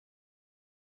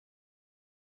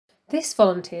This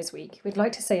Volunteers Week, we'd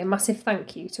like to say a massive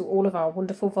thank you to all of our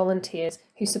wonderful volunteers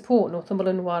who support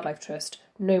Northumberland Wildlife Trust,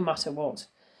 no matter what.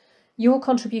 Your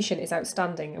contribution is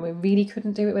outstanding and we really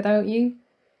couldn't do it without you.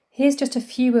 Here's just a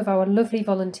few of our lovely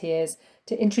volunteers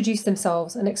to introduce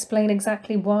themselves and explain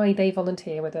exactly why they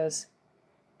volunteer with us.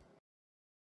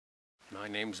 My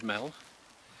name's Mel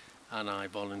and I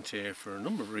volunteer for a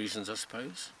number of reasons, I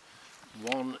suppose.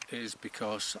 One is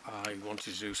because I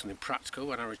wanted to do something practical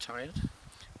when I retired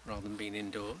rather than being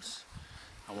indoors.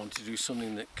 I wanted to do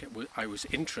something that I was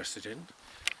interested in,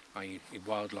 i.e.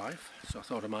 wildlife, so I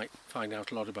thought I might find out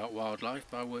a lot about wildlife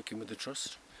by working with the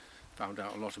Trust. Found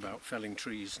out a lot about felling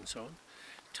trees and so on,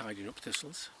 tidying up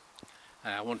thistles.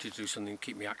 I wanted to do something to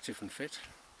keep me active and fit.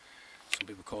 Some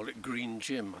people call it green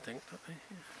gym, I think, don't they?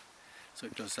 Yeah. So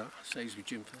it does that, saves me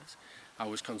gym fares. I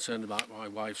was concerned about my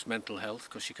wife's mental health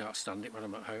because she can't stand it when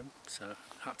I'm at home, so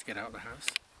I had to get out of the house.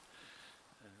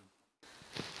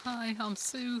 Hi, I'm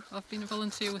Sue. I've been a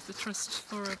volunteer with the Trust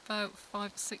for about 5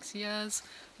 or 6 years.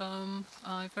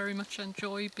 I very much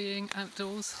enjoy being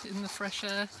outdoors in the fresh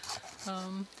air.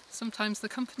 Sometimes the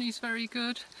company's very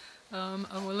good and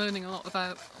we're learning a lot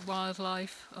about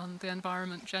wildlife and the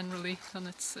environment generally, and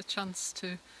it's a chance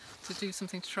to do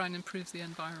something to try and improve the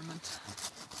environment.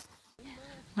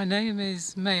 My name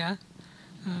is Maya.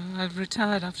 I've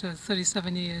retired after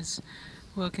 37 years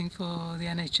working for the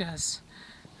NHS.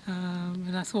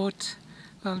 And I thought,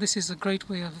 well, this is a great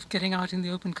way of getting out in the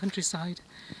open countryside,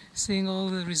 seeing all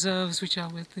the reserves which are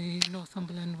with the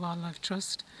Northumberland Wildlife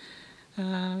Trust.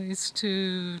 Is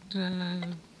to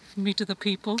meet other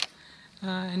people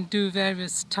and do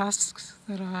various tasks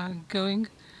that are going,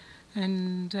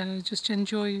 and just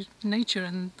enjoy nature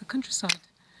and the countryside.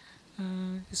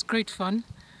 It's great fun.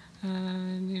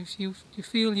 And if you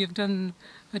feel you've done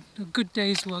a good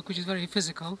day's work, which is very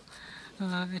physical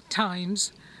at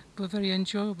times, but very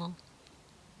enjoyable.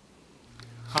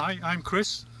 Hi, I'm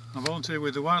Chris. I volunteer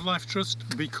with the Wildlife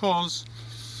Trust because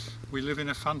we live in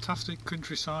a fantastic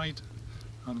countryside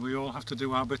and we all have to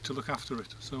do our bit to look after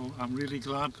it. So I'm really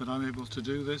glad that I'm able to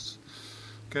do this,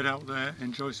 get out there,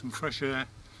 enjoy some fresh air,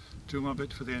 do my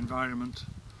bit for the environment,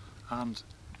 and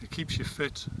it keeps you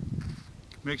fit,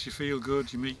 makes you feel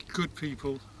good, you meet good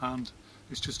people, and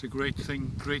it's just a great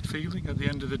thing, great feeling at the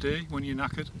end of the day when you're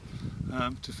knackered,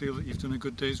 to feel that you've done a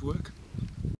good day's work.